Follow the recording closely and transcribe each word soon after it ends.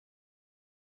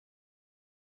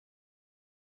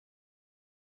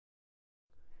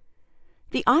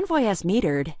The Envoy S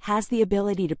Metered has the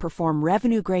ability to perform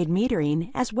revenue-grade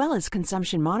metering as well as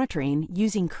consumption monitoring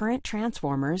using current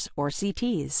transformers, or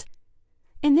CTs.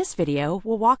 In this video,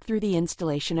 we'll walk through the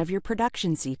installation of your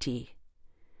production CT.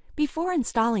 Before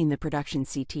installing the production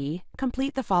CT,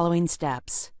 complete the following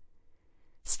steps.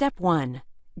 Step 1.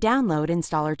 Download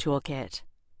Installer Toolkit.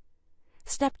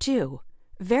 Step 2.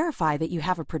 Verify that you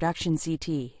have a production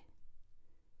CT.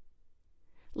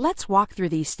 Let's walk through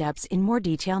these steps in more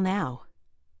detail now.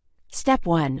 Step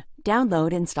 1.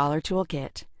 Download Installer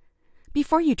Toolkit.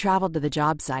 Before you travel to the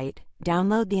job site,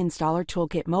 download the Installer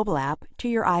Toolkit mobile app to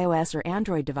your iOS or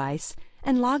Android device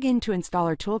and log into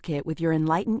Installer Toolkit with your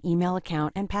Enlighten email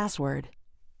account and password.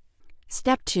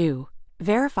 Step 2.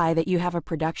 Verify that you have a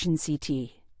production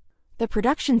CT. The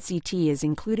production CT is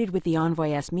included with the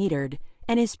Envoy S Metered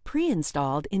and is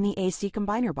pre-installed in the AC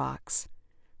combiner box.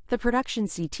 The production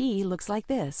CT looks like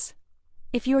this.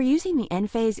 If you are using the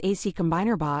Enphase AC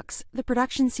combiner box, the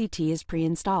production CT is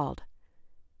pre-installed.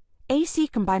 AC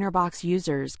combiner box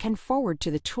users can forward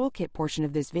to the toolkit portion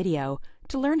of this video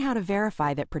to learn how to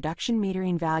verify that production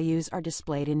metering values are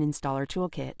displayed in Installer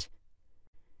Toolkit.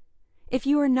 If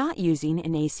you are not using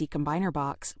an AC combiner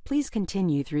box, please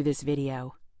continue through this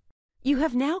video. You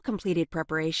have now completed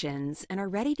preparations and are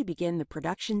ready to begin the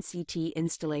production CT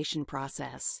installation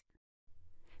process.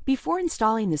 Before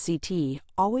installing the CT,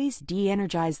 always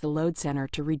de-energize the load center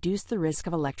to reduce the risk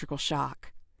of electrical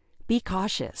shock. Be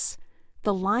cautious.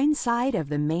 The line side of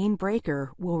the main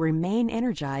breaker will remain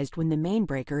energized when the main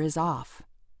breaker is off.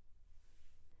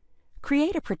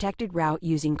 Create a protected route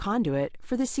using conduit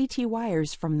for the CT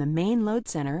wires from the main load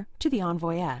center to the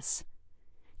Envoy S.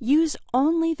 Use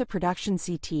only the production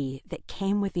CT that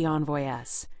came with the Envoy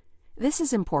S. This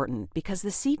is important because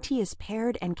the CT is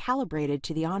paired and calibrated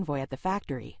to the Envoy at the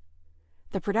factory.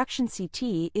 The production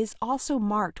CT is also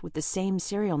marked with the same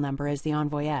serial number as the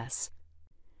Envoy S.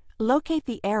 Locate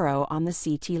the arrow on the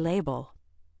CT label.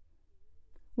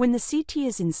 When the CT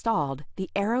is installed,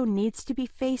 the arrow needs to be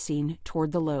facing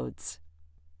toward the loads.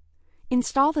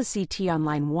 Install the CT on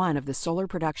line 1 of the solar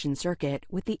production circuit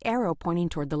with the arrow pointing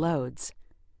toward the loads.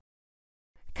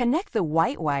 Connect the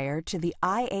white wire to the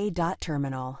IA dot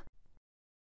terminal.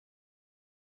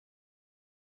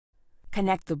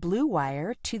 Connect the blue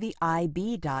wire to the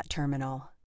IB dot terminal.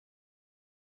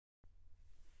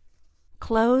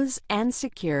 Close and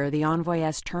secure the Envoy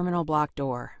S terminal block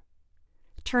door.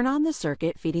 Turn on the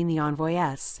circuit feeding the Envoy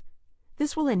S.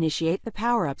 This will initiate the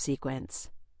power-up sequence.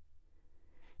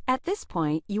 At this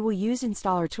point, you will use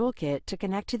Installer Toolkit to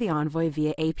connect to the Envoy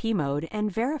via AP mode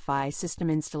and verify system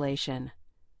installation.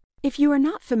 If you are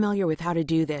not familiar with how to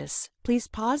do this, please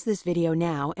pause this video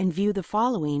now and view the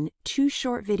following 2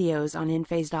 short videos on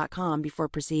Enphase.com before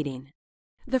proceeding.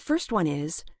 The first one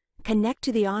is Connect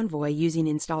to the Envoy using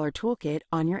Installer Toolkit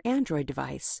on your Android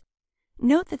device.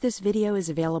 Note that this video is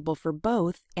available for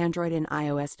both Android and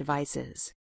iOS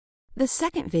devices. The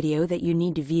second video that you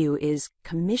need to view is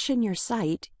Commission your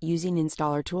site using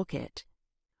Installer Toolkit.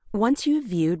 Once you have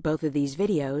viewed both of these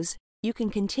videos, you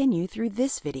can continue through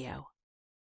this video.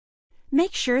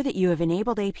 Make sure that you have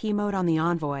enabled AP mode on the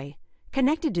Envoy,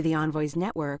 connected to the Envoy's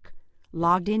network,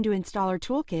 logged into Installer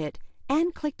Toolkit,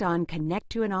 and clicked on Connect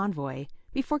to an Envoy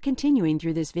before continuing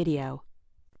through this video.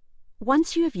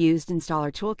 Once you have used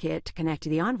Installer Toolkit to connect to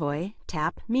the Envoy,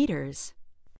 tap Meters.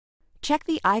 Check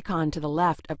the icon to the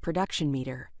left of Production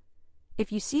Meter. If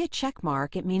you see a check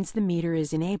mark, it means the meter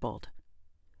is enabled.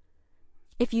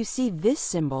 If you see this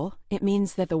symbol, it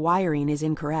means that the wiring is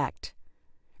incorrect.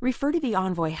 Refer to the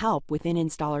Envoy Help within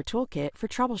Installer Toolkit for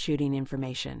troubleshooting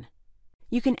information.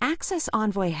 You can access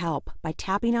Envoy Help by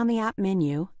tapping on the app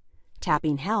menu,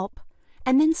 tapping Help,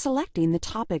 and then selecting the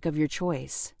topic of your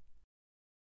choice.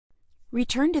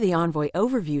 Return to the Envoy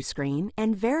Overview screen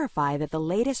and verify that the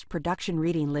latest production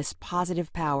reading lists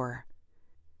positive power.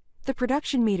 The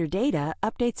production meter data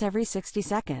updates every 60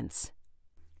 seconds.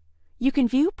 You can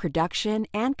view production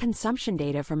and consumption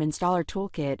data from Installer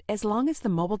Toolkit as long as the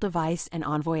mobile device and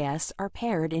Envoy S are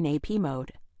paired in AP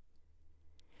mode.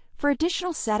 For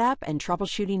additional setup and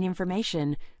troubleshooting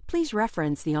information, please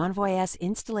reference the Envoy S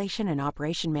Installation and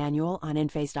Operation Manual on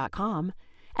Enphase.com,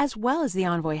 as well as the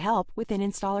Envoy Help within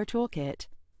Installer Toolkit.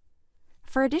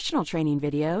 For additional training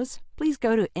videos, please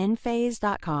go to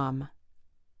Enphase.com.